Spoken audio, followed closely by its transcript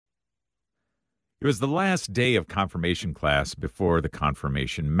It was the last day of confirmation class before the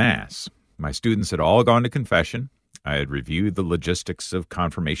confirmation mass. My students had all gone to confession. I had reviewed the logistics of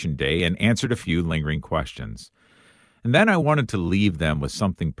confirmation day and answered a few lingering questions. And then I wanted to leave them with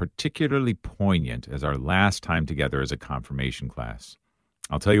something particularly poignant as our last time together as a confirmation class.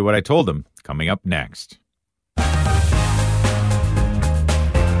 I'll tell you what I told them coming up next.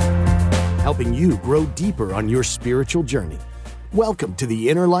 Helping you grow deeper on your spiritual journey. Welcome to The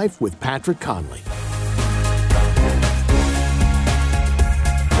Inner Life with Patrick Conley.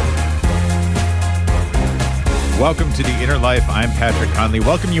 Welcome to The Inner Life. I'm Patrick Conley.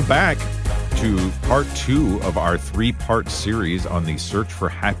 Welcome you back to part 2 of our 3-part series on the search for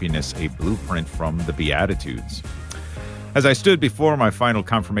happiness, a blueprint from the Beatitudes. As I stood before my final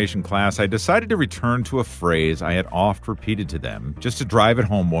confirmation class, I decided to return to a phrase I had oft repeated to them just to drive it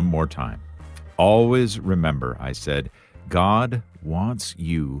home one more time. Always remember, I said, God wants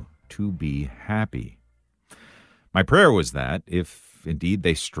you to be happy. My prayer was that, if indeed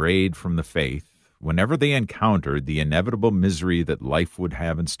they strayed from the faith, whenever they encountered the inevitable misery that life would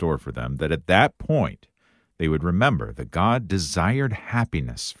have in store for them, that at that point they would remember that God desired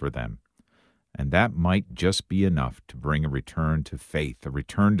happiness for them. And that might just be enough to bring a return to faith, a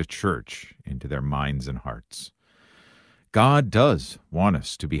return to church into their minds and hearts. God does want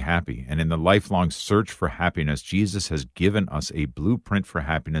us to be happy, and in the lifelong search for happiness, Jesus has given us a blueprint for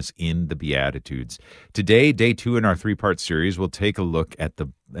happiness in the Beatitudes. Today, day 2 in our 3-part series, we'll take a look at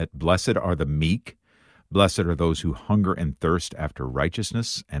blessed are the meek, blessed are those who hunger and thirst after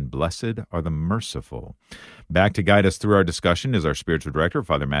righteousness, and blessed are the merciful. Back to guide us through our discussion is our spiritual director,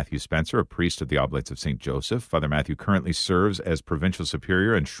 Father Matthew Spencer, a priest of the Oblates of St. Joseph. Father Matthew currently serves as provincial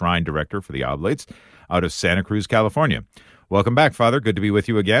superior and shrine director for the Oblates out of Santa Cruz, California. Welcome back, Father. Good to be with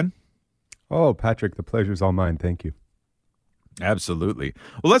you again. Oh, Patrick, the pleasure's all mine. Thank you. Absolutely.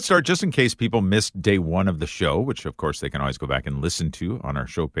 Well, let's start just in case people missed day 1 of the show, which, of course, they can always go back and listen to on our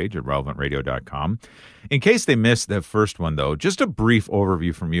show page at relevantradio.com. In case they missed that first one, though, just a brief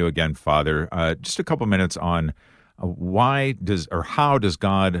overview from you again, Father. Just a couple minutes on how does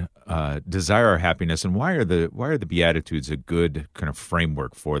God desire our happiness, and why are the Beatitudes a good kind of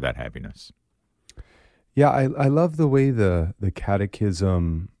framework for that happiness? Yeah, I love the way the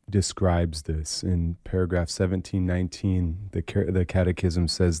Catechism describes this. In paragraph 1719, the Catechism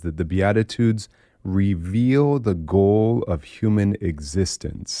says that the Beatitudes reveal the goal of human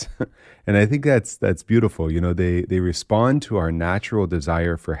existence. And I think that's beautiful. You know, they respond to our natural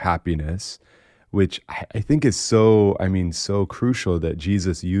desire for happiness, which I think is so crucial that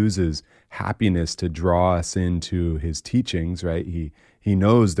Jesus uses happiness to draw us into his teachings, right? He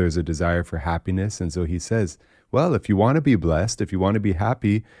knows there's a desire for happiness, and so he says, well, if you want to be blessed, if you want to be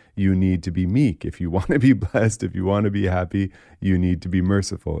happy, you need to be meek. If you want to be blessed, if you want to be happy, you need to be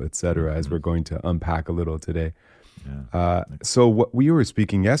merciful, etc., as we're going to unpack a little today. Yeah. So what we were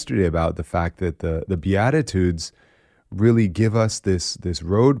speaking yesterday about, the fact that the Beatitudes really give us this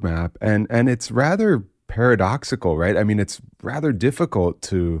roadmap, and it's rather paradoxical, right? I mean, it's rather difficult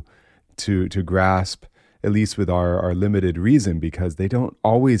to grasp, at least with our limited reason, because they don't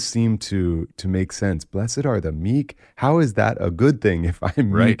always seem to make sense. Blessed are the meek. How is that a good thing if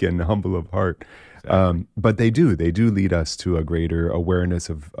I'm meek and humble of heart? Exactly. But they do lead us to a greater awareness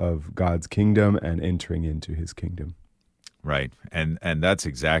of God's kingdom and entering into his kingdom. Right. And that's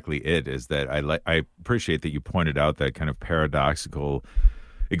exactly it, is that I appreciate that you pointed out that kind of paradoxical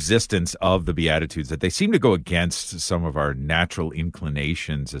existence of the Beatitudes, that they seem to go against some of our natural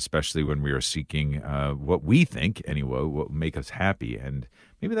inclinations, especially when we are seeking what we think, anyway, what will make us happy. And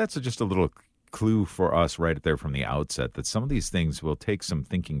maybe that's just a little clue for us right there from the outset, that some of these things will take some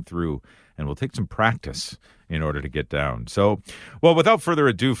thinking through and will take some practice in order to get down. So, well, without further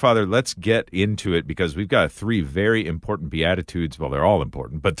ado, Father, let's get into it, because we've got 3 very important Beatitudes. Well, they're all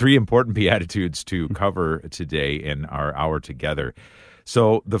important, but 3 important Beatitudes to cover today in our hour together.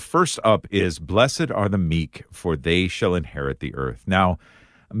 So the first up is, blessed are the meek, for they shall inherit the earth. Now,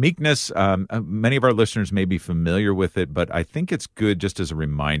 meekness, many of our listeners may be familiar with it, but I think it's good just as a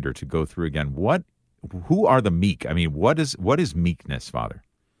reminder to go through again, who are the meek? I mean, what is meekness, Father?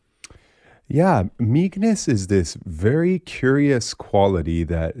 Yeah, meekness is this very curious quality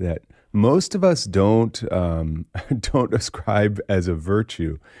that most of us don't ascribe as a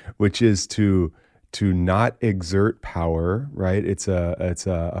virtue, which is to not exert power, right? It's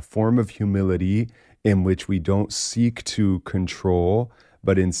a form of humility in which we don't seek to control,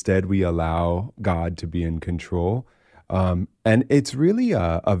 but instead we allow God to be in control. And it's really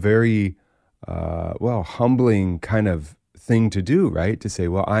a very humbling kind of thing to do, right? To say,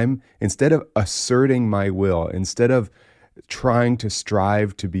 well, instead of asserting my will, instead of trying to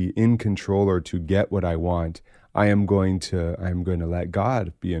strive to be in control or to get what I want. I'm going to let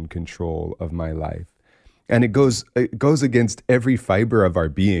God be in control of my life. And it goes against every fiber of our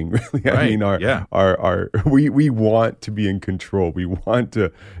being, really. I Right. mean, Yeah. we want to be in control. We want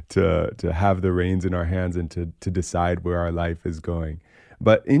to have the reins in our hands and to decide where our life is going.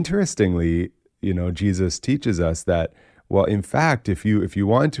 But interestingly, Jesus teaches us that, well, in fact, if you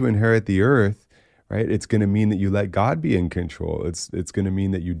want to inherit the earth, right, it's going to mean that you let God be in control. It's going to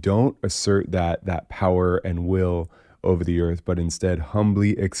mean that you don't assert that power and will over the earth, but instead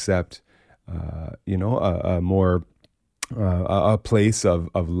humbly accept a place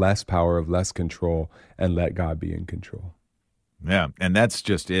of less power, of less control, and let God be in control. Yeah, and that's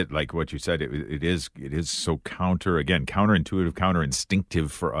just it. Like what you said, it is so counterintuitive,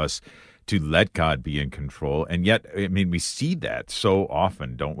 counterinstinctive for us to let God be in control, and yet, I mean, we see that so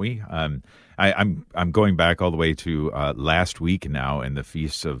often, don't we? I'm going back all the way to last week now, in the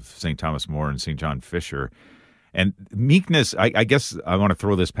feasts of St. Thomas More and St. John Fisher. And meekness, I guess I want to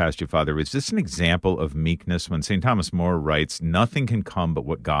throw this past you, Father. Is this an example of meekness when St. Thomas More writes, "Nothing can come but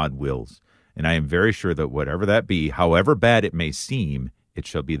what God wills. And I am very sure that whatever that be, however bad it may seem, it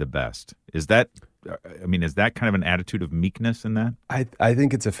shall be the best." Is that kind of an attitude of meekness in that? I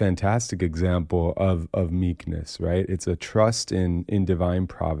think it's a fantastic example of meekness, right? It's a trust in divine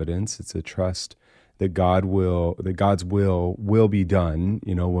providence. It's a trust that God's will be done,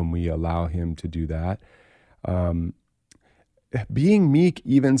 when we allow him to do that. Being meek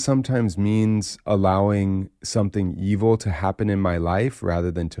even sometimes means allowing something evil to happen in my life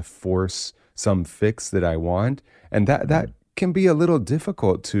rather than to force some fix that I want. And that can be a little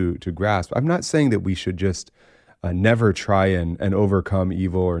difficult to grasp. I'm not saying that we should just never try and overcome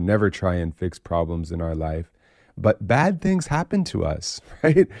evil or never try and fix problems in our life. But bad things happen to us,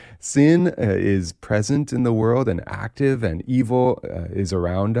 right? Sin is present in the world and active, and evil is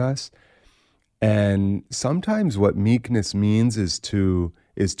around us. And sometimes what meekness means is to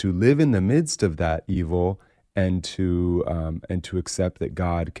live in the midst of that evil and to accept that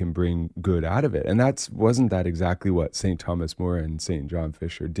God can bring good out of it. And wasn't that exactly what St. Thomas More and St. John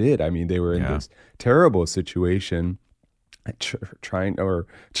Fisher did? I mean, they were in this terrible situation, trying or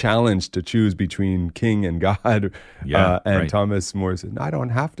challenged to choose between king and God. And Thomas More said, "No, I don't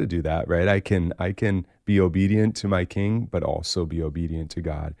have to do that, right? I can be obedient to my king, but also be obedient to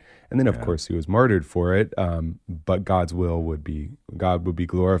God." And then, of course, he was martyred for it. But God would be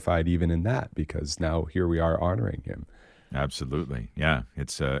glorified even in that, because now here we are honoring him. Absolutely. Yeah.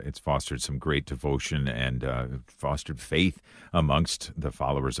 It's fostered some great devotion and fostered faith amongst the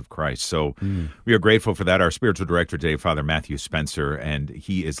followers of Christ. So we are grateful for that. Our spiritual director today, Father Matthew Spencer, and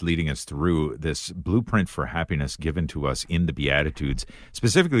he is leading us through this blueprint for happiness given to us in the Beatitudes.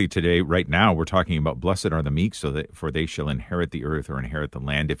 Specifically today, right now, we're talking about blessed are the meek, for they shall inherit the earth or inherit the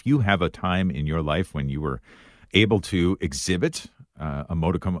land. If you have a time in your life when you were able to exhibit a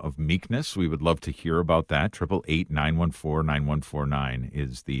modicum of meekness, we would love to hear about that. 888-914-9149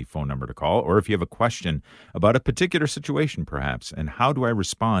 is the phone number to call. Or if you have a question about a particular situation, perhaps, and how do I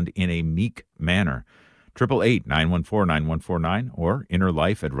respond in a meek manner, 888-914-9149 or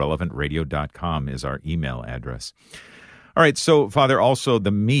innerlife@relevantradio.com is our email address. All right, so, Father, also the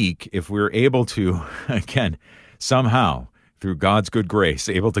meek, if we're able to, again, somehow, through God's good grace,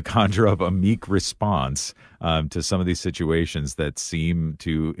 able to conjure up a meek response to some of these situations that seem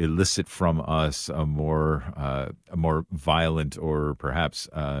to elicit from us a more violent or perhaps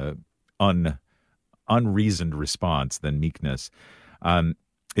unreasoned response than meekness.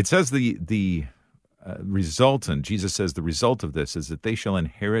 It says the result, and Jesus says the result of this is that they shall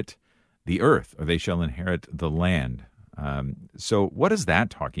inherit the earth, or they shall inherit the land. So what is that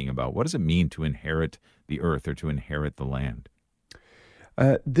talking about? What does it mean to inherit the earth or to inherit the land?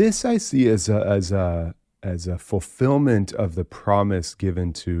 This I see as a fulfillment of the promise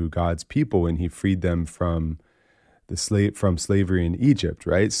given to God's people when he freed them from slavery in Egypt,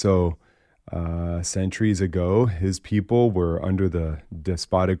 right? So centuries ago, his people were under the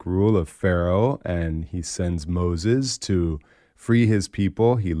despotic rule of Pharaoh, and he sends Moses to free his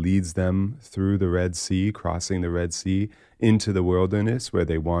people. He leads them through the Red Sea, crossing the Red Sea into the wilderness where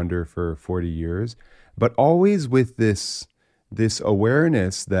they wander for 40 years, but always with this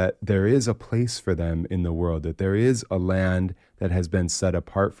awareness that there is a place for them in the world, that there is a land that has been set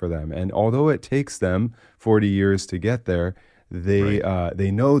apart for them. And although it takes them 40 years to get there,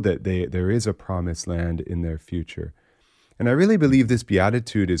 they know that there is a promised land in their future. And I really believe this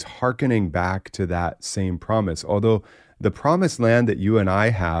beatitude is hearkening back to that same promise. Although the promised land that you and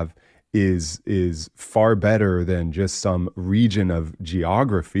I have is far better than just some region of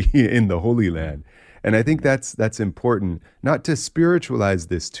geography in the Holy Land. And I think that's important, not to spiritualize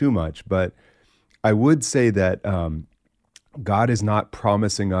this too much, but I would say that God is not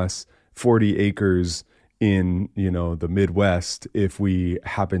promising us 40 acres in, the Midwest if we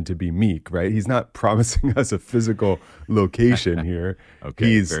happen to be meek, right? He's not promising us a physical location here.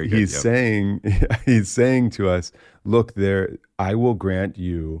 Okay, very good. He's Yep. saying he's saying to us, look, there I will grant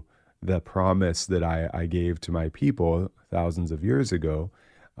you the promise that I gave to my people thousands of years ago.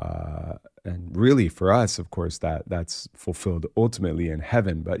 And really for us, of course, that's fulfilled ultimately in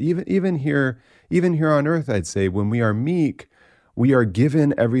heaven. But even here on earth, I'd say when we are meek, we are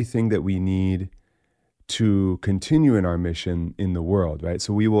given everything that we need to continue in our mission in the world, right?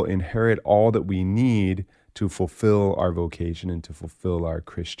 So we will inherit all that we need to fulfill our vocation and to fulfill our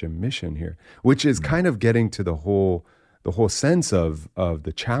Christian mission here, which is kind of getting to the whole sense of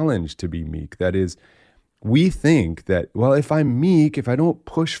the challenge to be meek. That is, we think that, well, if I'm meek, if I don't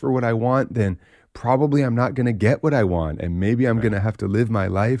push for what I want, then probably I'm not going to get what I want. And maybe I'm going to have to live my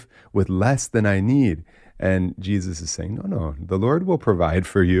life with less than I need. And Jesus is saying, no, the Lord will provide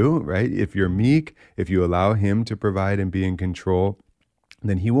for you, right? If you're meek, if you allow him to provide and be in control,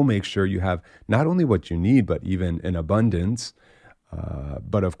 then he will make sure you have not only what you need, but even in abundance.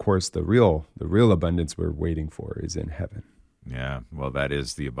 But of course, the real abundance we're waiting for is in heaven. Yeah, well, that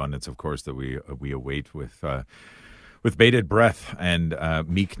is the abundance, of course, that we await with bated breath. And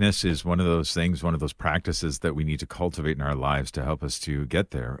meekness is one of those things, one of those practices that we need to cultivate in our lives to help us to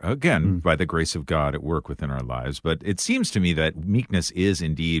get there. Again, by the grace of God at work within our lives. But it seems to me that meekness is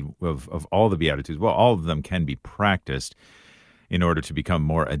indeed, of all the Beatitudes, well, all of them can be practiced in order to become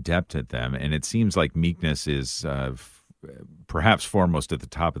more adept at them. And it seems like meekness is perhaps foremost at the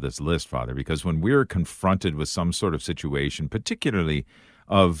top of this list, Father, because when we're confronted with some sort of situation, particularly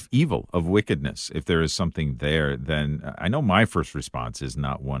of evil, of wickedness, if there is something there, then I know my first response is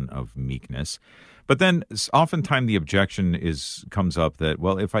not one of meekness. But then oftentimes the objection comes up that,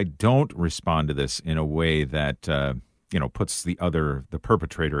 well, if I don't respond to this in a way that puts the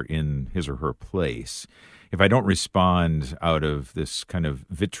perpetrator in his or her place, if I don't respond out of this kind of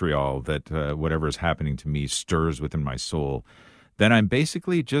vitriol that whatever is happening to me stirs within my soul, then I'm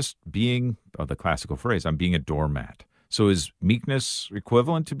basically just being, the classical phrase, I'm being a doormat. So is meekness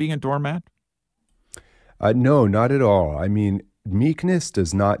equivalent to being a doormat? No, not at all. I mean, meekness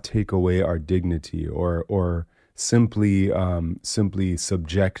does not take away our dignity or simply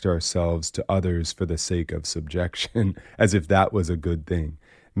subject ourselves to others for the sake of subjection, as if that was a good thing.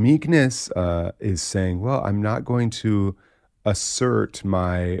 Meekness is saying, well, I'm not going to assert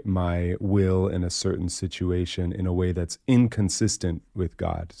my will in a certain situation in a way that's inconsistent with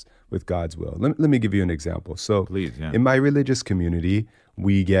God's will. Let me give you an example. So please, yeah. In my religious community,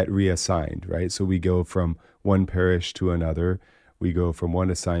 we get reassigned, right? So we go from one parish to another. We go from one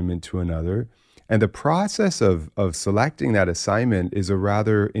assignment to another. And the process of selecting that assignment is a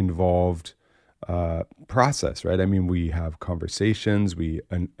rather involved process, right? I mean, we have conversations. We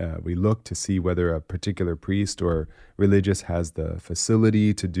look to see whether a particular priest or religious has the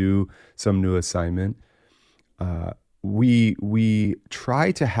facility to do some new assignment. We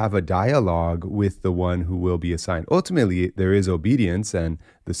try to have a dialogue with the one who will be assigned. Ultimately, there is obedience, and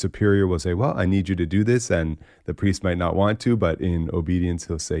the superior will say, well, I need you to do this, and the priest might not want to, but in obedience,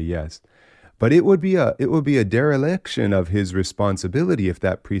 he'll say yes. But it would be a dereliction of his responsibility if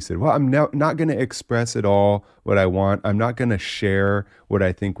that priest said, well, I'm not going to express at all what I want. I'm not going to share what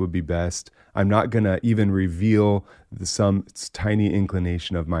I think would be best. I'm not going to even reveal some tiny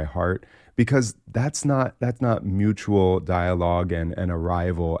inclination of my heart, because that's not mutual dialogue and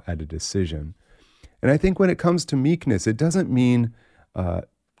arrival at a decision. And I think when it comes to meekness, it doesn't mean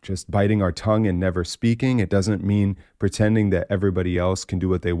just biting our tongue and never speaking. It doesn't mean pretending that everybody else can do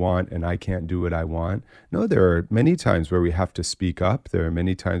what they want and I can't do what I want. No, there are many times where we have to speak up. There are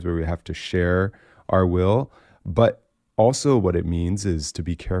many times where we have to share our will. But also what it means is to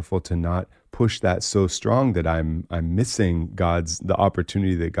be careful to not push that so strong that I'm missing the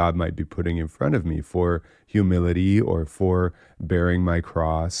opportunity that God might be putting in front of me for humility or for bearing my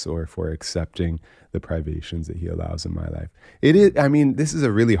cross or for accepting the privations that he allows in my life. It is, I mean, this is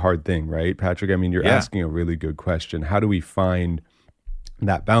a really hard thing, right, Patrick? I mean, you're asking a really good question. How do we find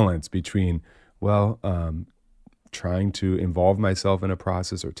that balance between, trying to involve myself in a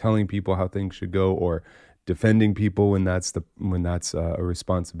process or telling people how things should go or defending people when that's a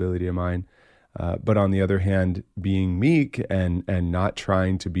responsibility of mine, but on the other hand, being meek and not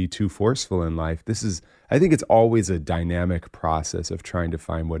trying to be too forceful in life. I think it's always a dynamic process of trying to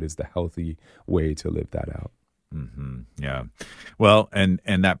find what is the healthy way to live that out. Yeah. Well, and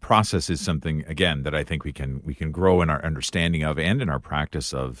that process is something, again, that I think we can grow in our understanding of and in our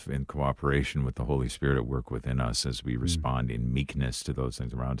practice of, in cooperation with the Holy Spirit at work within us as we respond in meekness to those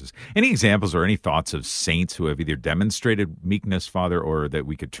things around us. Any examples or any thoughts of saints who have either demonstrated meekness, Father, or that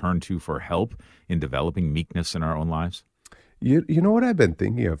we could turn to for help in developing meekness in our own lives? You know what I've been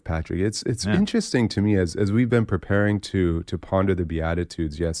thinking of, Patrick? It's interesting to me as we've been preparing to ponder the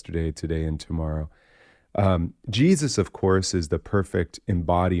Beatitudes yesterday, today, and tomorrow. Jesus, of course, is the perfect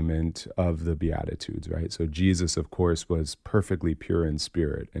embodiment of the Beatitudes, right? So Jesus, of course, was perfectly pure in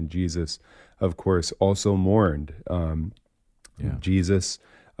spirit. And Jesus, of course, also mourned. Jesus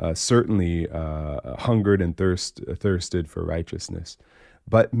certainly hungered and thirsted for righteousness.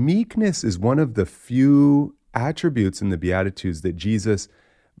 But meekness is one of the few attributes in the Beatitudes that Jesus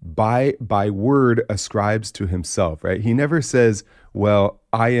by word ascribes to himself, right? He never says, well,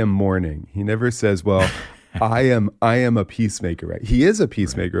 I am mourning. He never says, well, I am a peacemaker, right? He is a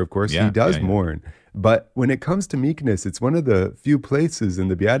peacemaker, of course. Yeah, he does mourn. But when it comes to meekness, it's one of the few places in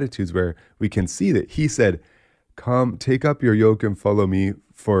the Beatitudes where we can see that he said, come, take up your yoke and follow me,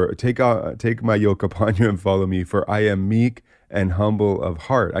 take my yoke upon you and follow me, for I am meek and humble of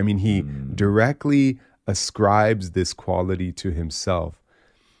heart. I mean, he directly ascribes this quality to himself.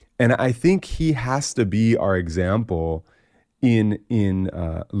 And I think he has to be our example in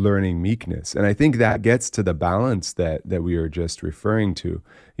learning meekness. And I think that gets to the balance that we are just referring to.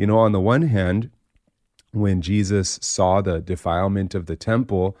 You know, on the one hand, when Jesus saw the defilement of the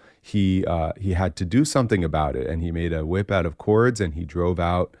temple, he had to do something about it. And he made a whip out of cords and he drove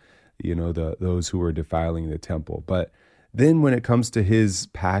out, those who were defiling the temple. But then when it comes to his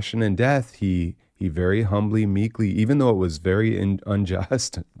passion and death, he very humbly, meekly, even though it was very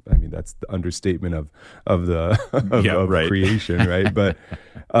unjust. I mean, that's the understatement of creation, right? But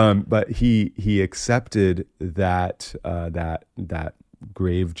he accepted that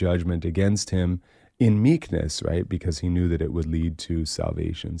grave judgment against him in meekness, right? Because he knew that it would lead to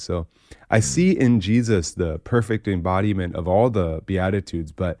salvation. So I see in Jesus the perfect embodiment of all the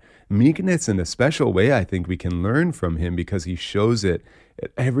Beatitudes, but meekness in a special way, I think we can learn from him because he shows it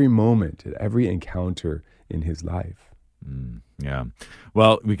at every moment, at every encounter in his life. Yeah.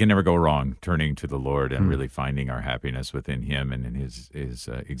 Well, we can never go wrong turning to the Lord and really finding our happiness within him and in his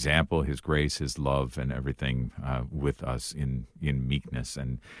example, his grace, his love, and everything with us in meekness.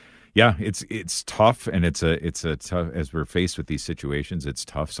 And yeah, it's tough, and it's a tough, as we're faced with these situations, it's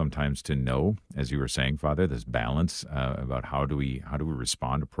tough sometimes to know, as you were saying, Father, this balance about how do we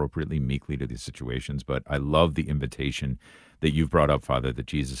respond appropriately, meekly to these situations. But I love the invitation that you've brought up, Father, that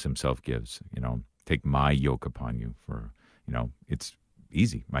Jesus himself gives. Take my yoke upon you, for it's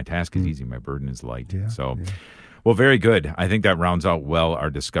easy. My task is easy. My burden is light. Well, very good. I think that rounds out well our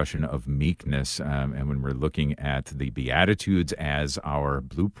discussion of meekness. And when we're looking at the Beatitudes as our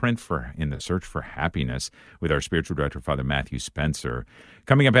blueprint in the search for happiness with our spiritual director, Father Matthew Spencer.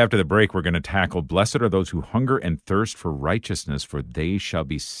 Coming up after the break, we're going to tackle, blessed are those who hunger and thirst for righteousness, for they shall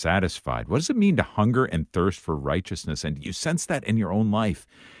be satisfied. What does it mean to hunger and thirst for righteousness? And do you sense that in your own life?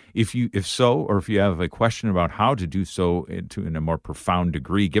 If so, or if you have a question about how to do so in a more profound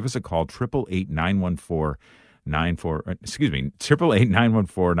degree, give us a call, 888-914-94,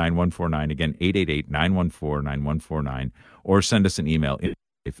 888-914-9149, again, 888-914-9149, or send us an email at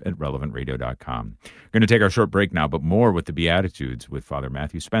relevantradio.com. We're going to take our short break now, but more with the Beatitudes with Father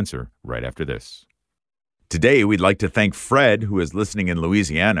Matthew Spencer right after this. Today, we'd like to thank Fred, who is listening in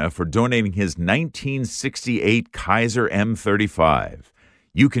Louisiana, for donating his 1968 Kaiser M35.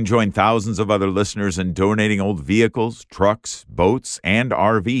 You can join thousands of other listeners in donating old vehicles, trucks, boats, and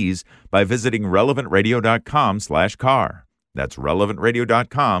RVs by visiting relevantradio.com/car. That's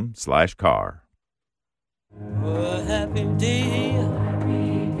relevantradio.com/car. Oh, a happy day.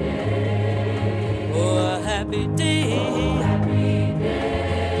 Oh, a happy day.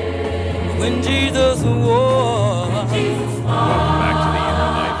 When Jesus walked. Welcome back to the Inner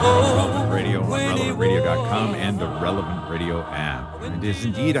Life on Relevant Radio, on relevantradio.com, and the Relevant Radio app. It is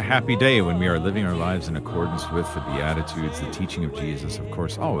indeed a happy day when we are living our lives in accordance with the Beatitudes, the teaching of Jesus, of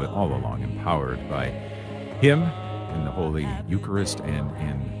course, all along empowered by him in the Holy Eucharist and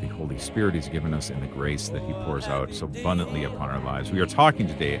in the Holy Spirit he's given us, and the grace that he pours out so abundantly upon our lives. We are talking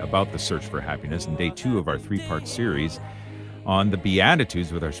today about the search for happiness in day 2 of our 3-part series on the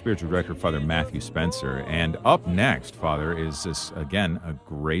Beatitudes with our spiritual director, Father Matthew Spencer. And up next, Father, is this, again, a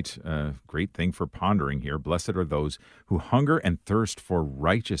great thing for pondering here. Blessed are those who hunger and thirst for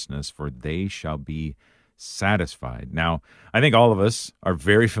righteousness, for they shall be satisfied. Now, I think all of us are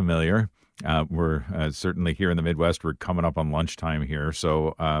very familiar. We're certainly here in the Midwest, we're coming up on lunchtime here,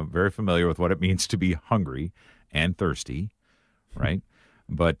 so very familiar with what it means to be hungry and thirsty, right?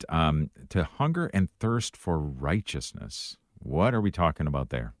 But to hunger and thirst for righteousness, what are we talking about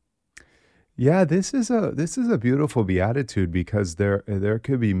there? Yeah, this is a beautiful beatitude because there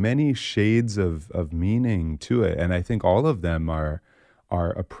could be many shades of meaning to it, and I think all of them are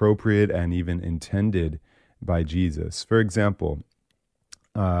appropriate and even intended by Jesus. For example,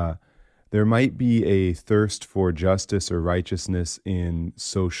 uh, there might be a thirst for justice or righteousness in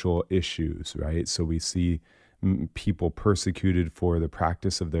social issues, right? So we see people persecuted for the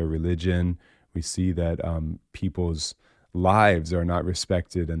practice of their religion. We see that people's lives are not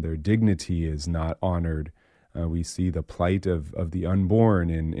respected and their dignity is not honored. We see the plight of the unborn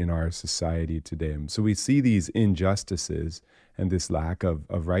in our society today. So we see these injustices and this lack of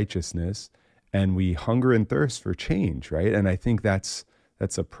righteousness, and we hunger and thirst for change, right? And I think that's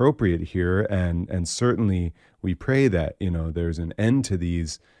appropriate here, and certainly we pray that there's an end to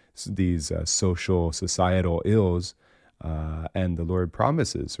these social societal ills, and the Lord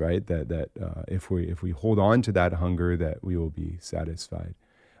promises, right, that if we hold on to that hunger, that we will be satisfied.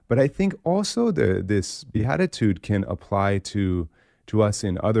 But I think also this beatitude can apply to us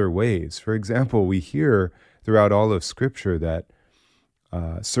in other ways. For example, we hear throughout all of Scripture that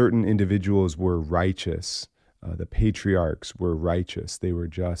certain individuals were righteous. The patriarchs were righteous; they were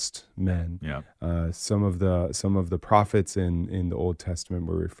just men. Yeah. Some of the prophets in the Old Testament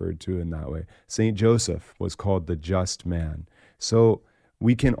were referred to in that way. Saint Joseph was called the just man. So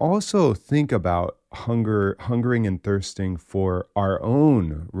we can also think about hungering and thirsting for our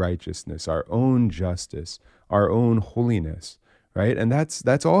own righteousness, our own justice, our own holiness, right? And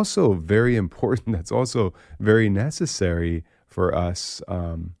that's also very important. That's also very necessary for us.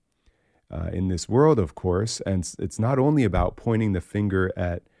 In this world, of course, and it's not only about pointing the finger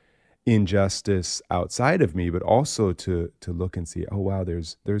at injustice outside of me, but also to look and see, oh wow,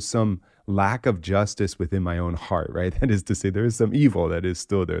 there's some lack of justice within my own heart, right? That is to say, there is some evil that is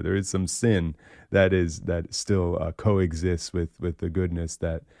still there. There is some sin that still coexists with the goodness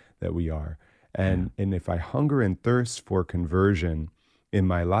that we are. And if I hunger and thirst for conversion in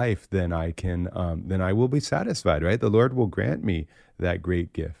my life, then I will be satisfied, right? The Lord will grant me that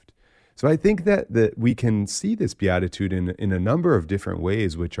great gift. So I think that we can see this beatitude in a number of different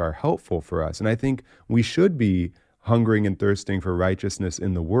ways, which are helpful for us. And I think we should be hungering and thirsting for righteousness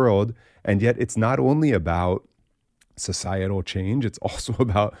in the world. And yet it's not only about societal change, it's also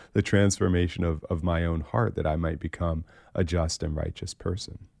about the transformation of my own heart, that I might become a just and righteous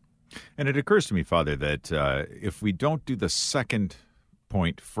person. And it occurs to me, Father, that if we don't do the second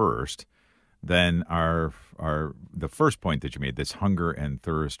point first, then the first point that you made, this hunger and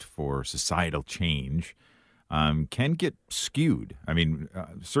thirst for societal change, can get skewed. I mean,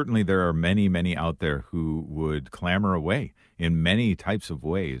 certainly there are many, many out there who would clamor away in many types of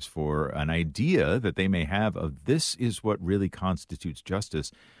ways for an idea that they may have of this is what really constitutes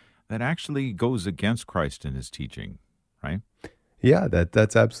justice, that actually goes against Christ and his teaching, right? Yeah,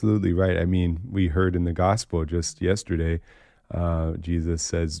 that's absolutely right. I mean, we heard in the gospel just yesterday, Jesus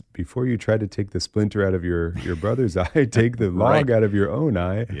says, before you try to take the splinter out of your brother's eye, take the log out of your own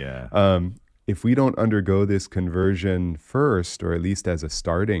eye. Yeah. If we don't undergo this conversion first, or at least as a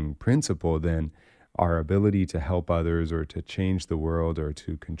starting principle, then our ability to help others or to change the world or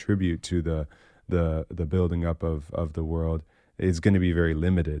to contribute to the building up of the world is going to be very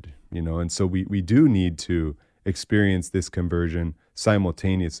limited, And so we do need to experience this conversion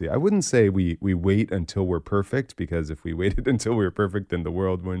simultaneously. I wouldn't say we wait until we're perfect, because if we waited until we were perfect, then the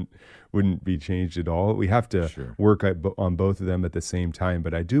world wouldn't be changed at all. We have to work on both of them at the same time.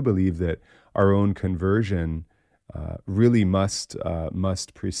 But I do believe that our own conversion really must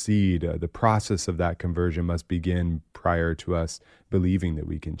precede, the process of that conversion must begin prior to us believing that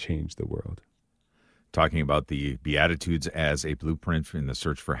we can change the world. Talking about the Beatitudes as a blueprint in the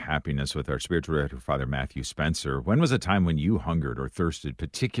search for happiness with our spiritual director, Father Matthew Spencer. When was a time when you hungered or thirsted,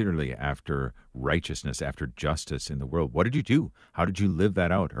 particularly after righteousness, after justice in the world? What did you do? How did you live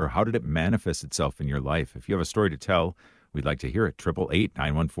that out? Or how did it manifest itself in your life? If you have a story to tell, we'd like to hear it.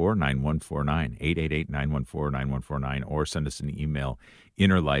 888-914-9149, 888-914-9149, or send us an email,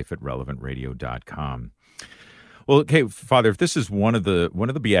 innerlife@relevantradio.com. Well, okay, Father, if this is one of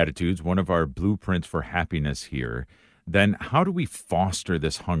the Beatitudes, one of our blueprints for happiness here, then how do we foster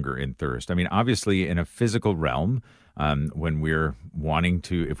this hunger and thirst? I mean, obviously, in a physical realm, when we're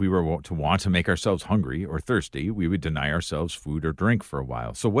if we were to want to make ourselves hungry or thirsty, we would deny ourselves food or drink for a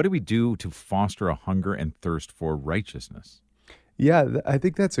while. So what do we do to foster a hunger and thirst for righteousness? Yeah, I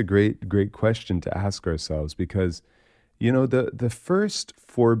think that's a great question to ask ourselves, because the first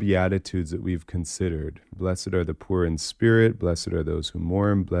four Beatitudes that we've considered, blessed are the poor in spirit, blessed are those who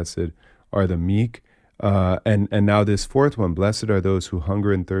mourn, blessed are the meek, And now this fourth one, blessed are those who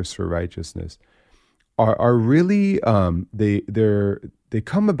hunger and thirst for righteousness, are really they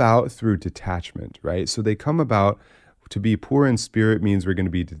come about through detachment, right? So they come about to be poor in spirit means we're going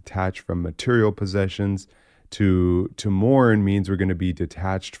to be detached from material possessions. To mourn means we're going to be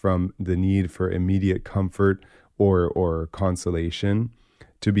detached from the need for immediate comfort or consolation.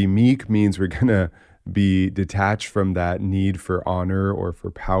 To be meek means we're going to be detached from that need for honor or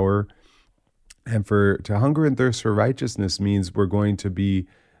for power. And to hunger and thirst for righteousness means we're going to be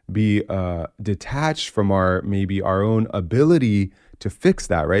detached from maybe our own ability to fix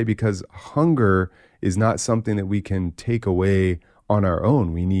that, right? Because hunger is not something that we can take away on our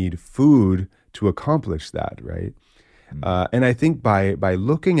own. We need food to accomplish that, right? And I think by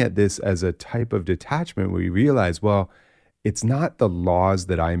looking at this as a type of detachment, we realize, well, it's not the laws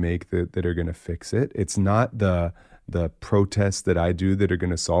that I make that are going to fix it. It's not the protests that I do that are going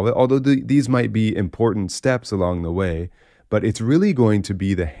to solve it, although these might be important steps along the way. But it's really going to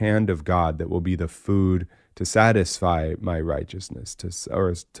be the hand of God that will be the food to satisfy my righteousness,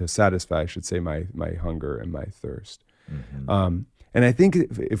 to satisfy, I should say, my hunger and my thirst. Mm-hmm. And I think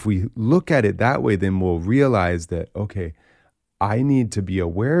if we look at it that way, then we'll realize that, okay, I need to be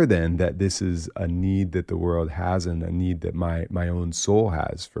aware then that this is a need that the world has and a need that my own soul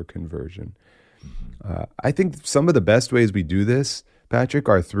has for conversion. I think some of the best ways we do this, Patrick,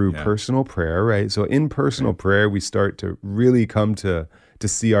 are through personal prayer, right? So in personal prayer, we start to really come to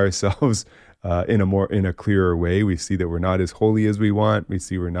see ourselves in a clearer way. We see that we're not as holy as we want. We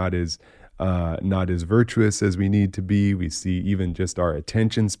see we're not as virtuous as we need to be. We see even just our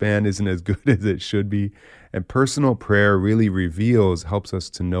attention span isn't as good as it should be. And personal prayer really helps us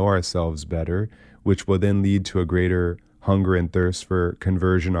to know ourselves better, which will then lead to a greater hunger and thirst for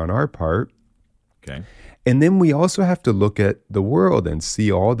conversion on our part. Okay. And then we also have to look at the world and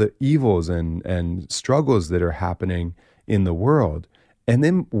see all the evils and struggles that are happening in the world, and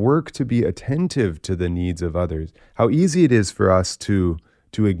then work to be attentive to the needs of others. How easy it is for us to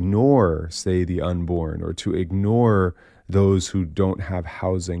ignore, say, the unborn, or to ignore those who don't have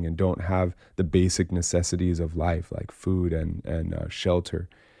housing and don't have the basic necessities of life, like food and shelter,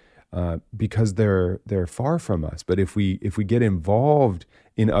 because they're far from us. But if we get involved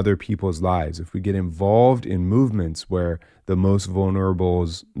in other people's lives, if we get involved in movements where the needs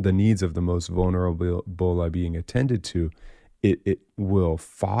of the most vulnerable are being attended to, it will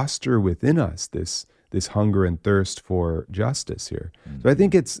foster within us this hunger and thirst for justice here. Mm-hmm. So I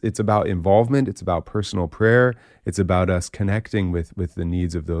think it's about involvement, it's about personal prayer, it's about us connecting with the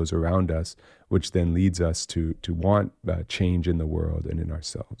needs of those around us, which then leads us to want change in the world and in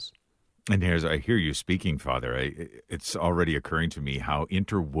ourselves. And as I hear you speaking, Father, it's already occurring to me how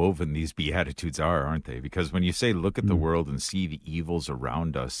interwoven these Beatitudes are, aren't they? Because when you say, look at the world and see the evils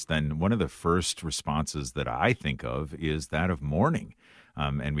around us, then one of the first responses that I think of is that of mourning.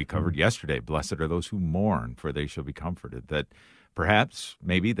 And we covered yesterday, blessed are those who mourn, for they shall be comforted. That perhaps,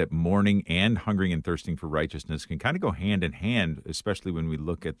 maybe, that mourning and hungering and thirsting for righteousness can kind of go hand in hand, especially when we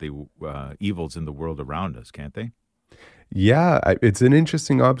look at the evils in the world around us, can't they? Yeah, it's an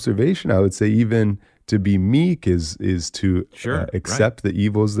interesting observation. I would say even to be meek is to accept the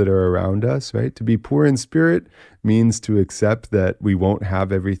evils that are around us, right? To be poor in spirit means to accept that we won't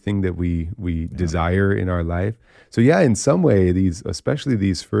have everything that we desire in our life. So yeah, in some way, especially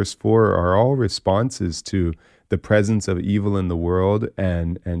these first four, are all responses to the presence of evil in the world,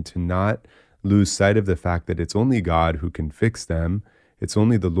 and to not lose sight of the fact that it's only God who can fix them. It's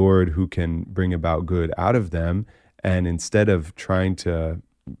only the Lord who can bring about good out of them. And instead of trying to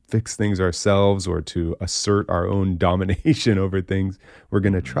fix things ourselves or to assert our own domination over things, we're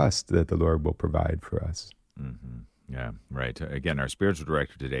going to trust that the Lord will provide for us. Mm-hmm. Yeah, right. Again, our spiritual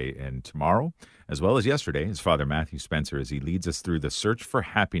director today and tomorrow, as well as yesterday, is Father Matthew Spencer, as he leads us through the Search for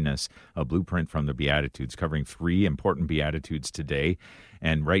Happiness, a blueprint from the Beatitudes, covering 3 important Beatitudes today.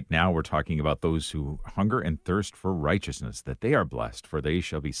 And right now we're talking about those who hunger and thirst for righteousness, that they are blessed, for they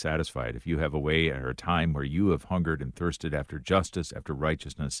shall be satisfied. If you have a way or a time where you have hungered and thirsted after justice, after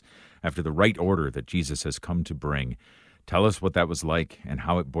righteousness, after the right order that Jesus has come to bring, tell us what that was like and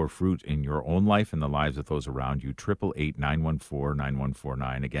how it bore fruit in your own life and the lives of those around you.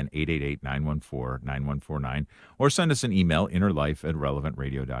 888-914-9149. Again, 888-914-9149. Or send us an email,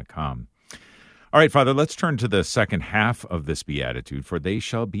 innerlife@relevantradio.com. All right, Father, let's turn to the second half of this beatitude, for they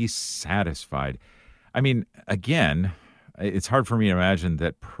shall be satisfied. I mean, again, it's hard for me to imagine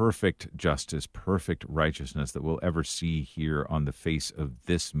that perfect justice, perfect righteousness that we'll ever see here on the face of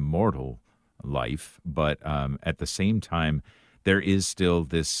this mortal life. But at the same time, there is still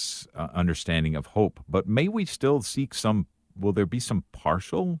this understanding of hope. But may we still seek will there be some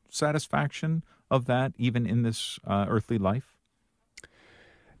partial satisfaction of that, even in this earthly life?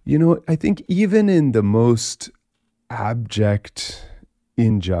 I think even in the most abject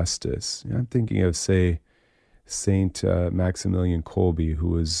injustice, I'm thinking of, say, Saint Maximilian Kolbe, who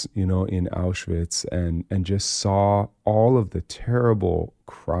was, in Auschwitz and just saw all of the terrible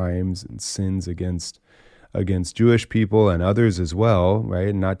crimes and sins against Jewish people and others as well,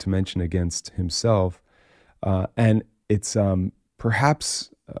 right? Not to mention against himself. And it's perhaps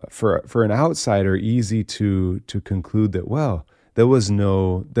for an outsider easy to conclude that, well, there was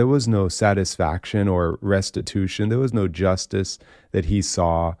no satisfaction or restitution. There was no justice that he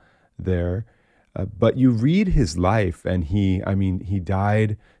saw there. But you read his life, and he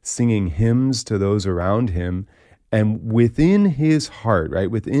died singing hymns to those around him. And within his heart,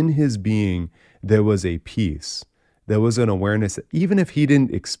 right, within his being, there was a peace. There was an awareness that even if he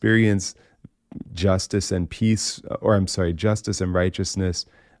didn't experience justice and justice and righteousness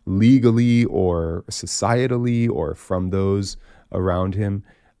legally or societally or from those around him,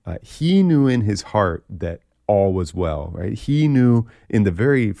 he knew in his heart that all was well, right? He knew in the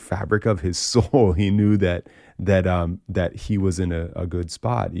very fabric of his soul, he knew that he was in a good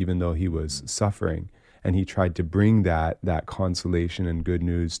spot, even though he was suffering. And he tried to bring that consolation and good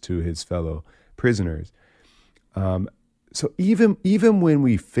news to his fellow prisoners. So even when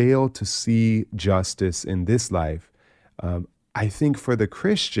we fail to see justice in this life, I think for the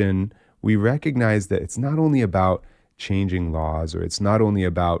Christian, we recognize that it's not only about changing laws, or it's not only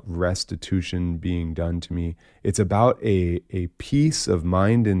about restitution being done to me. It's about a peace of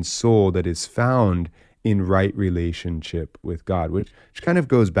mind and soul that is found in right relationship with God, which kind of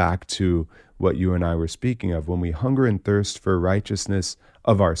goes back to what you and I were speaking of. When we hunger and thirst for righteousness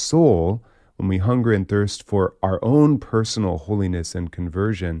of our soul, when we hunger and thirst for our own personal holiness and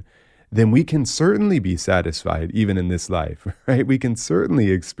conversion, then we can certainly be satisfied even in this life, right? We can certainly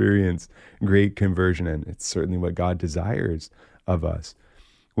experience great conversion, and it's certainly what God desires of us.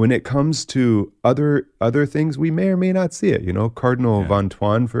 When it comes to other things, we may or may not see it. Cardinal Van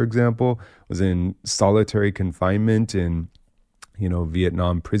Tuan, for example, was in solitary confinement in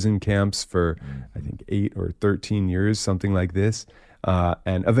Vietnam prison camps for, I think, 8 or 13 years, something like this.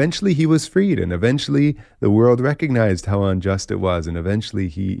 And eventually he was freed, and eventually the world recognized how unjust it was, and eventually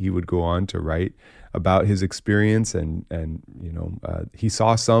he would go on to write about his experience, and he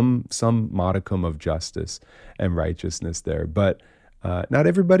saw some modicum of justice and righteousness there. But not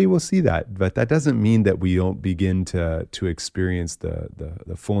everybody will see that. But that doesn't mean that we don't begin to experience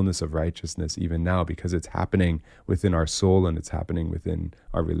the fullness of righteousness even now, because it's happening within our soul and it's happening within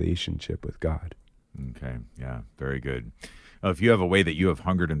our relationship with God. Okay, yeah, very good. If you have a way that you have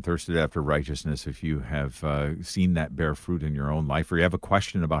hungered and thirsted after righteousness, if you have seen that bear fruit in your own life, or you have a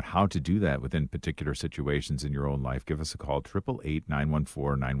question about how to do that within particular situations in your own life, give us a call,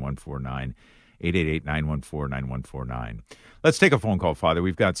 888-914-9149, 888-914-9149. Let's take a phone call, Father.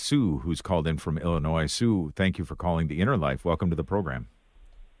 We've got Sue, who's called in from Illinois. Sue, thank you for calling The Inner Life. Welcome to the program.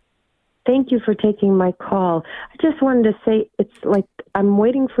 Thank you for taking my call. I just wanted to say, it's like I'm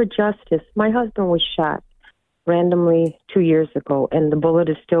waiting for justice. My husband was shot randomly 2 years ago, and the bullet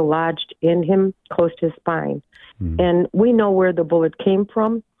is still lodged in him close to his spine. And we know where the bullet came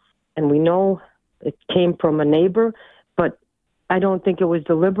from, and we know it came from a neighbor, but I don't think it was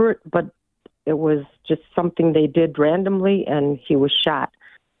deliberate, but it was just something they did randomly, and he was shot.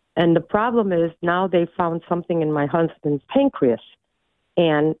 And the problem is now they found something in my husband's pancreas,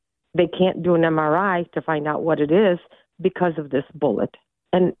 and they can't do an MRI to find out what it is because of this bullet.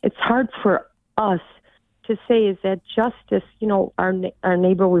 And it's hard for us to say, is that justice? Our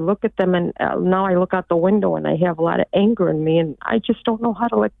neighbor, we look at them, and now I look out the window and I have a lot of anger in me, and I just don't know how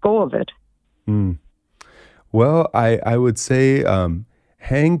to let go of it. Well, I would say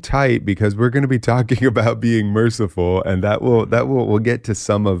hang tight, because we're going to be talking about being merciful, and we'll get to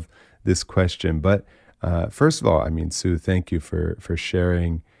some of this question. But first of all, Sue, thank you for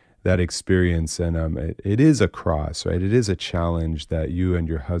sharing that experience. And it is a cross, right? It is a challenge that you and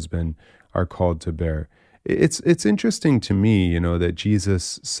your husband are called to bear. It's interesting to me, that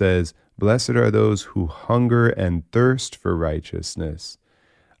Jesus says, "Blessed are those who hunger and thirst for righteousness,"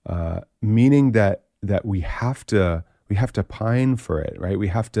 meaning that we have to pine for it, right? We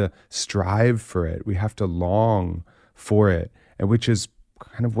have to strive for it. We have to long for it, and which is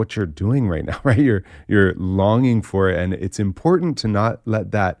kind of what you're doing right now, right? You're longing for it, and it's important to not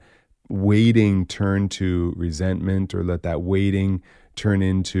let that waiting turn to resentment, or let that waiting turn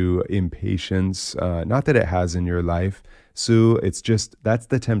into impatience. Not that it has in your life, Sue. It's just that's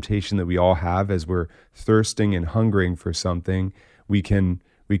the temptation that we all have as we're thirsting and hungering for something. We can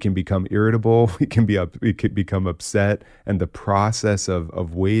we can become irritable, we could become upset, and the process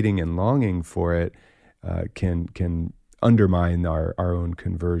of waiting and longing for it can undermine our own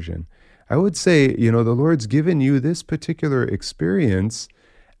conversion. I would say, the Lord's given you this particular experience,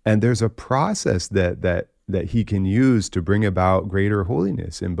 and there's a process that he can use to bring about greater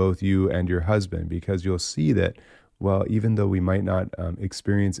holiness in both you and your husband, because you'll see that, well, even though we might not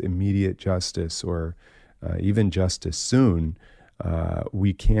experience immediate justice or even justice soon,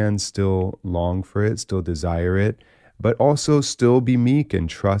 we can still long for it, still desire it, but also still be meek and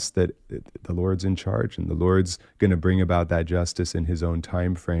trust that the Lord's in charge and the Lord's going to bring about that justice in his own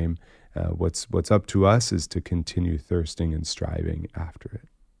time frame. What's up to us is to continue thirsting and striving after it.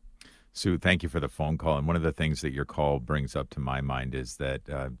 Sue, thank you for the phone call. And one of the things that your call brings up to my mind is that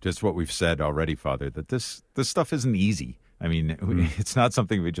just what we've said already, Father, that this stuff isn't easy. I mean, it's not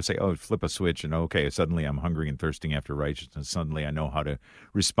something we just say, oh, flip a switch and okay, suddenly I'm hungry and thirsting after righteousness. Suddenly I know how to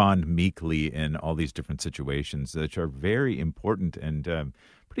respond meekly in all these different situations, which are very important and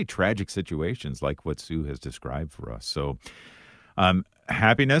pretty tragic situations like what Sue has described for us. So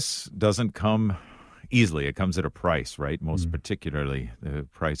happiness doesn't come easily. It comes at a price, right? Most particularly the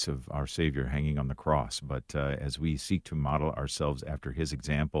price of our Savior hanging on the cross. But as we seek to model ourselves after his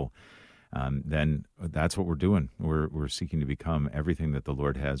example, then that's what we're doing. We're seeking to become everything that the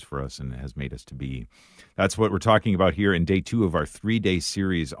Lord has for us and has made us to be. That's what we're talking about here in day 2 of our 3-day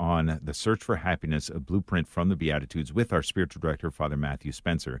series on the search for happiness, a blueprint from the Beatitudes, with our spiritual director, Father Matthew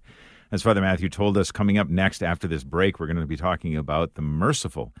Spencer. As Father Matthew told us, coming up next after this break, we're going to be talking about the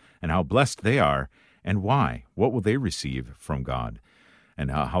merciful and how blessed they are and why. What will they receive from God?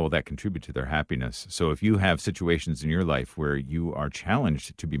 And how will that contribute to their happiness? So if you have situations in your life where you are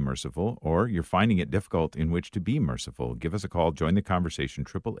challenged to be merciful, or you're finding it difficult in which to be merciful, give us a call. Join the conversation,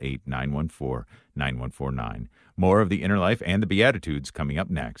 888-914-9149. More of the Inner Life and the Beatitudes coming up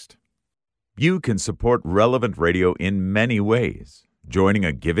next. You can support Relevant Radio in many ways. Joining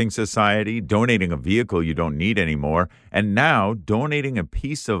a giving society, donating a vehicle you don't need anymore, and now donating a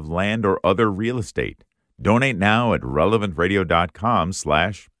piece of land or other real estate. Donate now at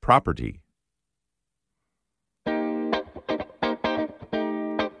relevantradio.com/property.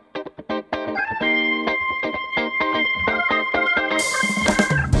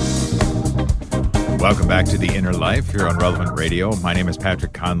 Welcome back to The Inner Life here on Relevant Radio. My name is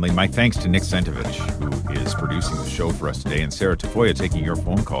Patrick Conley. My thanks to Nick Sentovich, who is producing the show for us today, and Sarah Tafoya taking your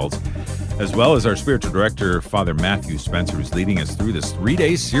phone calls, as well as our spiritual director, Father Matthew Spencer, who's leading us through this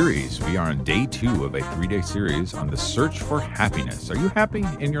 3-day series. We are on day 2 of a 3-day series on the search for happiness. Are you happy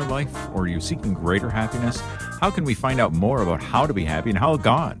in your life, or are you seeking greater happiness? How can we find out more about how to be happy and how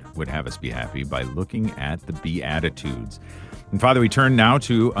God would have us be happy? By looking at the Beatitudes. And Father, we turn now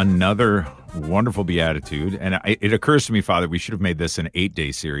to another wonderful Beatitude. And it occurs to me, Father, we should have made this an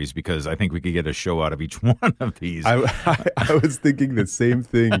 8-day series, because I think we could get a show out of each one of these. I was thinking the same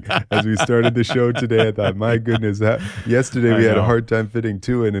thing as we started the show today. I thought, my goodness, yesterday we had a hard time fitting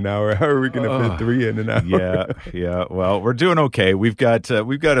 2 in an hour. How are we going to fit 3 in an hour? Yeah. Well, we're doing okay. We've got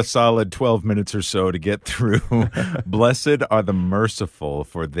a solid 12 minutes or so to get through. Blessed are the merciful,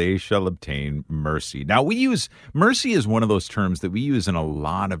 for they shall obtain mercy. Now, mercy is one of those terms that we use in a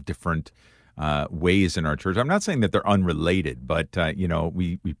lot of different ways in our church. I'm not saying that they're unrelated, but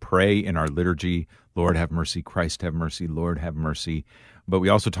we pray in our liturgy, Lord have mercy, Christ have mercy, Lord have mercy. But we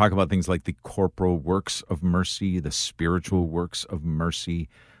also talk about things like the corporal works of mercy, the spiritual works of mercy.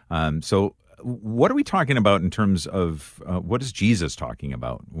 So what are we talking about in terms of what is Jesus talking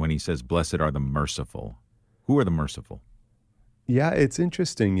about when he says, blessed are the merciful? Who are the merciful? Yeah, it's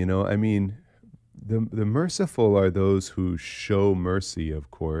interesting. I mean, the merciful are those who show mercy,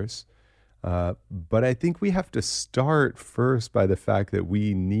 of course. But I think we have to start first by the fact that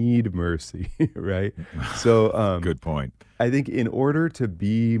we need mercy, right? So, good point. I think in order to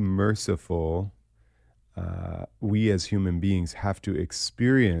be merciful, we as human beings have to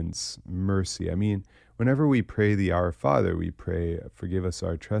experience mercy. I mean, whenever we pray the Our Father, we pray, forgive us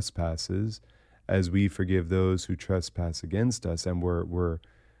our trespasses as we forgive those who trespass against us. And we're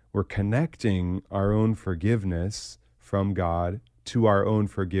connecting our own forgiveness from God to our own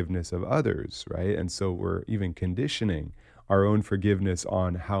forgiveness of others, right? And so we're even conditioning our own forgiveness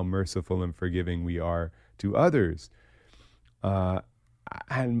on how merciful and forgiving we are to others. And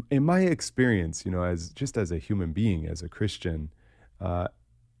in my experience, as a human being, as a Christian,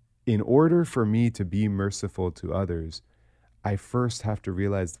 in order for me to be merciful to others, I first have to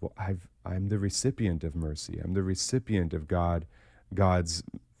realize, well, I'm the recipient of mercy. I'm the recipient of God's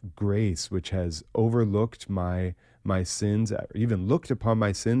grace, which has overlooked my sins, or even looked upon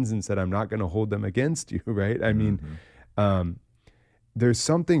my sins and said, I'm not going to hold them against you, right? I mean, there's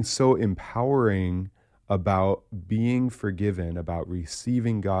something so empowering about being forgiven, about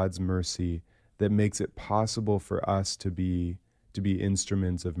receiving God's mercy, that makes it possible for us to be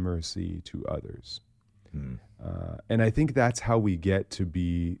instruments of mercy to others. And I think that's how we get to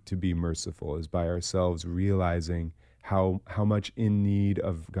be merciful, is by ourselves realizing how much in need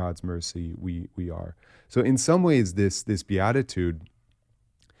of God's mercy we are. So in some ways, this beatitude,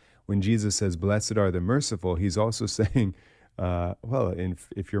 when Jesus says, "Blessed are the merciful," he's also saying, well,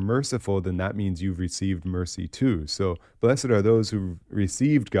 if you're merciful, then that means you've received mercy too. So blessed are those who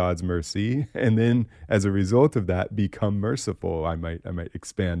received God's mercy, and then as a result of that, become merciful. I might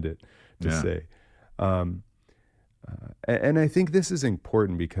expand it to say. And I think this is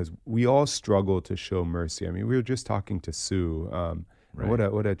important because we all struggle to show mercy. I mean, we were just talking to Sue.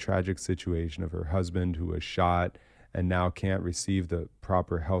 Right. What a tragic situation of her husband who was shot and now can't receive the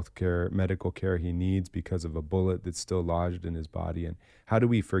proper medical care he needs because of a bullet that's still lodged in his body. And how do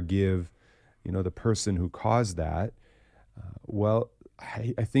we forgive, the person who caused that?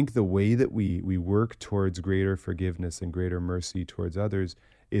 I think the way that we work towards greater forgiveness and greater mercy towards others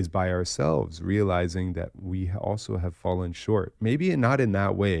is by ourselves realizing that we also have fallen short. Maybe not in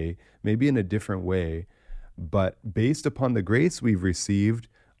that way, maybe in a different way, but based upon the grace we've received,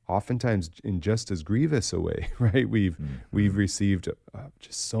 oftentimes in just as grievous a way, right? We've received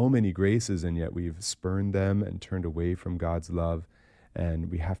just so many graces, and yet we've spurned them and turned away from God's love, and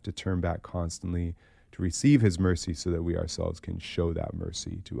we have to turn back constantly to receive his mercy so that we ourselves can show that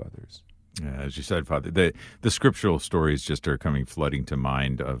mercy to others. Yeah, as you said, Father, the scriptural stories just are coming flooding to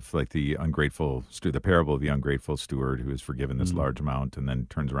mind of like the parable of the ungrateful steward who is forgiven this large amount and then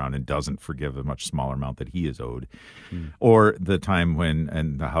turns around and doesn't forgive a much smaller amount that he is owed. Or the time when,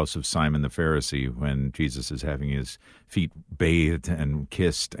 in the house of Simon the Pharisee, when Jesus is having his feet bathed and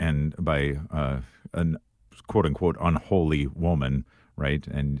kissed and by an quote unquote unholy woman. Right,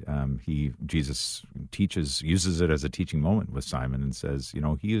 and Jesus uses it as a teaching moment with Simon and says,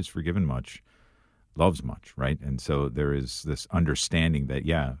 he is forgiven much, loves much, right? And so there is this understanding that,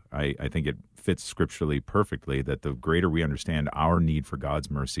 I think it fits scripturally perfectly that the greater we understand our need for God's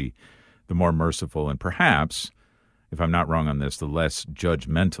mercy, the more merciful and perhaps, if I'm not wrong on this, the less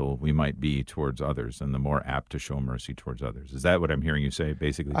judgmental we might be towards others and the more apt to show mercy towards others. Is that what I'm hearing you say,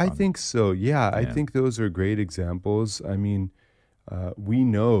 basically? I think so, yeah. I think those are great examples. I mean, we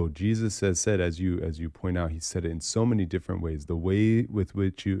know Jesus has said, as you point out, he said it in so many different ways. The way with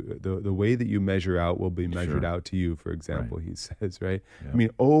which the way that you measure out will be measured out to you, for example, he says, right? Yeah. I mean,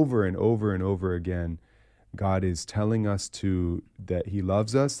 over and over and over again, God is telling us that he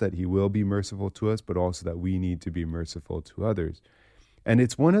loves us, that he will be merciful to us, but also that we need to be merciful to others. And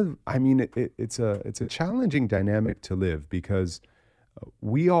it's it's a challenging dynamic to live because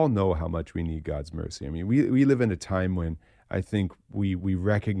we all know how much we need God's mercy. I mean, we live in a time when I think we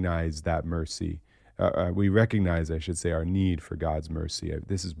recognize that mercy. We recognize, I should say, our need for God's mercy.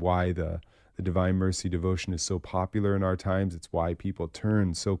 This is why the Divine Mercy devotion is so popular in our times. It's why people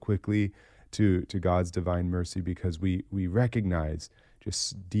turn so quickly to God's divine mercy, because we recognize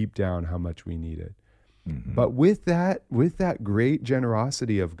just deep down how much we need it. Mm-hmm. But with that great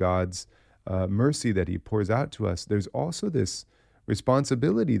generosity of God's mercy that he pours out to us, there's also this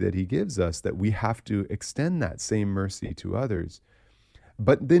responsibility that he gives us that we have to extend that same mercy to others.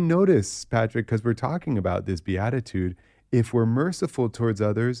 But then notice, Patrick, because we're talking about this beatitude, if we're merciful towards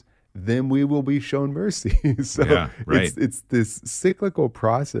others, then we will be shown mercy. So it's this cyclical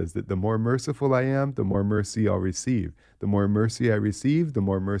process that the more merciful I am, the more mercy I'll receive. The more mercy I receive, the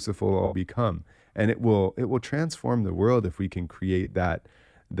more merciful I'll become. And it will transform the world if we can create that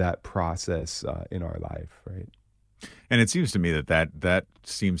process in our life, right? And it seems to me that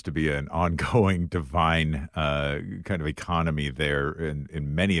seems to be an ongoing divine kind of economy there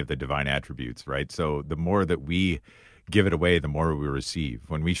in many of the divine attributes, right? So the more that we give it away, the more we receive.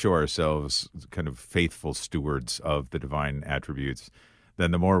 When we show ourselves kind of faithful stewards of the divine attributes,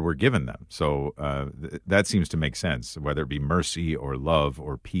 then the more we're given them. So that seems to make sense, whether it be mercy or love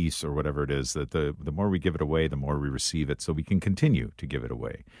or peace or whatever it is, that the more we give it away, the more we receive it, so we can continue to give it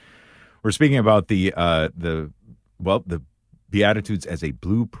away. We're speaking about the Beatitudes as a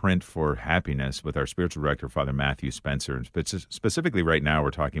blueprint for happiness with our spiritual director, Father Matthew Spencer. And specifically right now,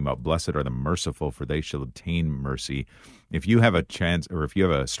 we're talking about blessed are the merciful, for they shall obtain mercy. If you have a chance, or if you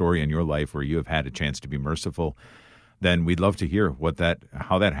have a story in your life where you have had a chance to be merciful, then we'd love to hear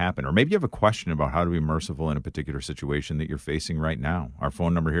how that happened. Or maybe you have a question about how to be merciful in a particular situation that you're facing right now. Our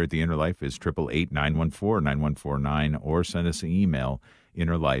phone number here at The Inner Life is 888-914-9149, or send us an email,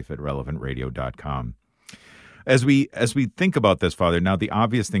 innerlife@relevantradio.com. As we think about this, Father, now the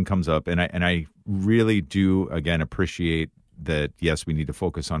obvious thing comes up, and I really do, again, appreciate that, yes, we need to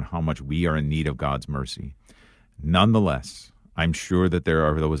focus on how much we are in need of God's mercy. Nonetheless, I'm sure that there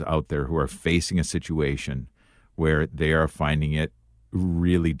are those out there who are facing a situation where they are finding it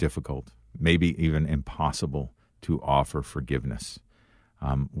really difficult, maybe even impossible to offer forgiveness.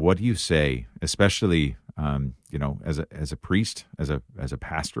 What do you say, especially as a priest, as a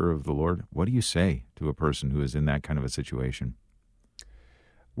pastor of the Lord? What do you say to a person who is in that kind of a situation?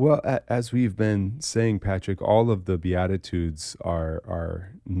 Well, as we've been saying, Patrick, all of the Beatitudes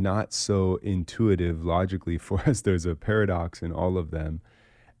are not so intuitive logically for us. There's a paradox in all of them,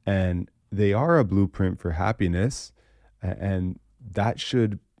 and they are a blueprint for happiness, and that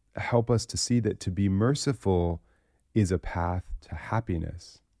should help us to see that to be merciful is a path to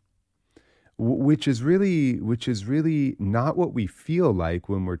happiness, which is really not what we feel like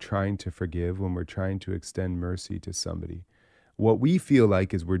when we're trying to forgive, when we're trying to extend mercy to somebody. What we feel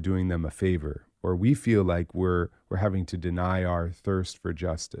like is we're doing them a favor, or we feel like we're having to deny our thirst for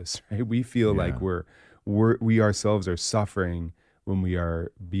justice, right? We feel like we ourselves are suffering when we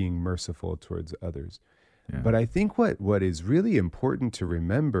are being merciful towards others. Yeah. But I think what is really important to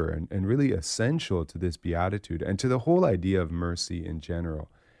remember and really essential to this beatitude and to the whole idea of mercy in general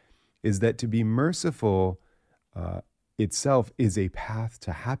is that to be merciful itself is a path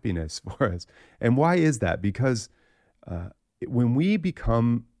to happiness for us. And why is that? Because when we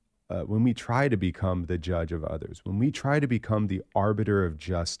try to become the judge of others, when we try to become the arbiter of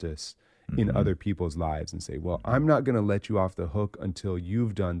justice in other people's lives and say, well, I'm not going to let you off the hook until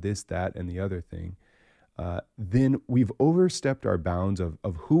you've done this, that, and the other thing, then we've overstepped our bounds of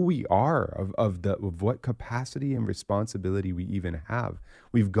who we are, of what capacity and responsibility we even have.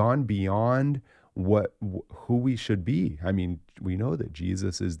 We've gone beyond who we should be. I mean, we know that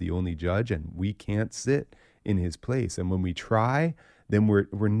Jesus is the only judge, and we can't sit in his place. And when we try, then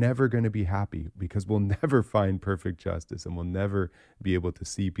we're never going to be happy, because we'll never find perfect justice, and we'll never be able to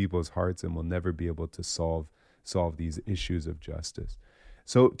see people's hearts, and we'll never be able to solve these issues of justice.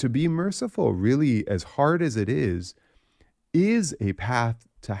 So to be merciful, really, as hard as it is a path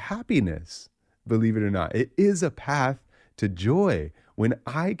to happiness, believe it or not. It is a path to joy. When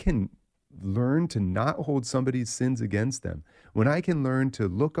I can learn to not hold somebody's sins against them, when I can learn to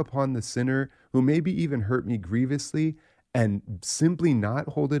look upon the sinner who maybe even hurt me grievously and simply not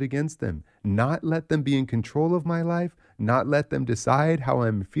hold it against them, not let them be in control of my life, not let them decide how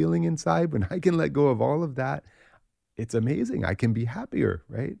I'm feeling inside, when I can let go of all of that, it's amazing. I can be happier,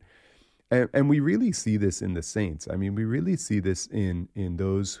 right? And we really see this in the saints. I mean, we really see this in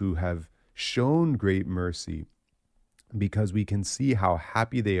those who have shown great mercy, because we can see how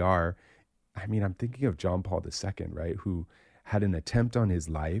happy they are. I mean, I'm thinking of John Paul II, right, who had an attempt on his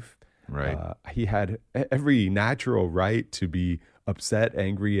life. Right. He had every natural right to be upset,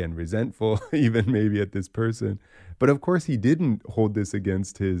 angry, and resentful, even maybe at this person. But of course, he didn't hold this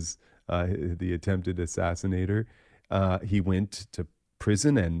against the attempted assassinator. He went to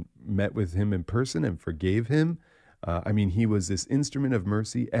prison and met with him in person and forgave him. I mean, he was this instrument of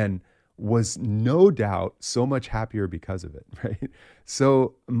mercy and was no doubt so much happier because of it, right?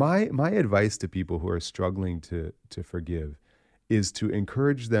 So my advice to people who are struggling to forgive is to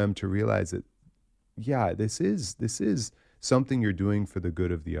encourage them to realize that, yeah, this is something you're doing for the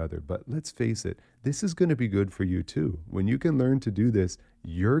good of the other. But let's face it, this is going to be good for you too. When you can learn to do this,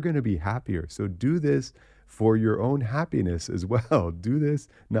 you're going to be happier. So do this for your own happiness as well. Do this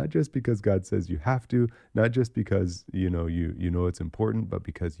not just because God says you have to, not just because you know it's important, but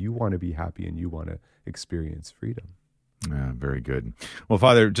because you want to be happy and you want to experience freedom. Yeah, very good. Well,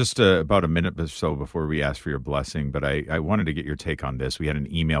 Father, just about a minute or so before we ask for your blessing, but I wanted to get your take on this. We had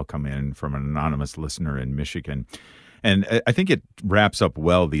an email come in from an anonymous listener in Michigan, and I think it wraps up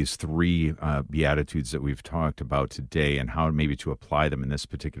well these three Beatitudes that we've talked about today and how maybe to apply them in this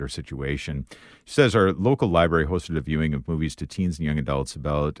particular situation. She says, our local library hosted a viewing of movies to teens and young adults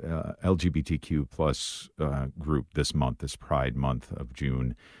about LGBTQ plus group this month, this Pride Month of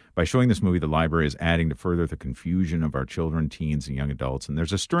June. By showing this movie, the library is adding to further the confusion of our children, teens, and young adults. And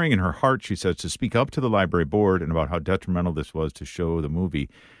there's a stirring in her heart, she says, to speak up to the library board and about how detrimental this was to show the movie.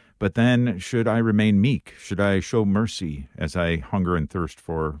 But then, should I remain meek? Should I show mercy as I hunger and thirst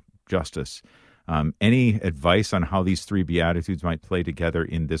for justice? Any advice on how these three Beatitudes might play together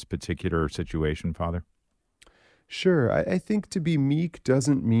in this particular situation, Father? Sure. I think to be meek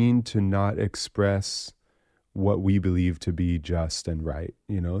doesn't mean to not express what we believe to be just and right,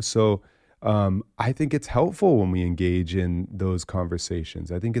 So I think it's helpful when we engage in those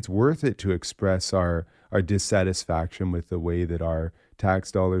conversations. I think it's worth it to express our dissatisfaction with the way that our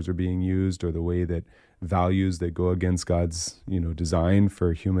tax dollars are being used, or the way that values that go against God's, design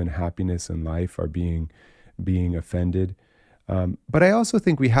for human happiness and life are being offended. But I also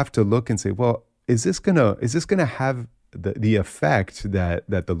think we have to look and say, well, is this gonna have the effect that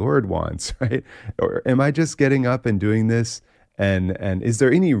the Lord wants, right? Or am I just getting up and doing this? And is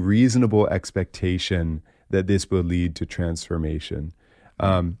there any reasonable expectation that this will lead to transformation?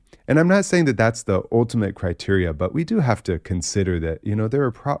 And I'm not saying that that's the ultimate criteria, but we do have to consider that,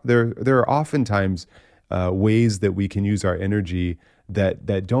 there are oftentimes ways that we can use our energy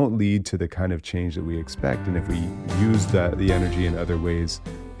that don't lead to the kind of change that we expect. And if we use the energy in other ways,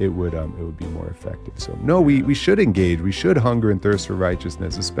 it would be more effective. So no, we should engage. We should hunger and thirst for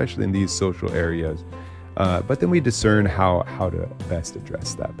righteousness, especially in these social areas. But then we discern how to best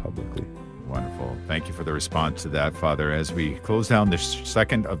address that publicly. Wonderful. Thank you for the response to that, Father. As we close down the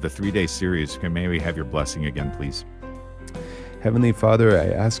second of the 3-day series, may we have your blessing again, please? Heavenly Father, I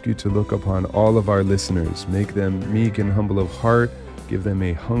ask you to look upon all of our listeners, make them meek and humble of heart, give them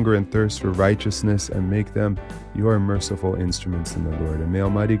a hunger and thirst for righteousness, and make them your merciful instruments in the Lord. And may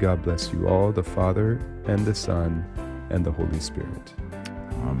Almighty God bless you all, the Father and the Son and the Holy Spirit.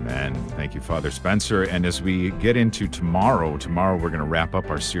 Amen. Thank you, Father Spencer. And as we get into tomorrow we're going to wrap up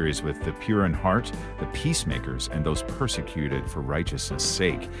our series with the pure in heart, the peacemakers, and those persecuted for righteousness'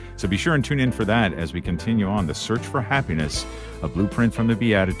 sake. So be sure and tune in for that as we continue on the search for happiness, a blueprint from the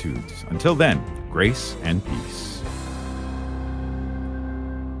Beatitudes. Until then, grace and peace.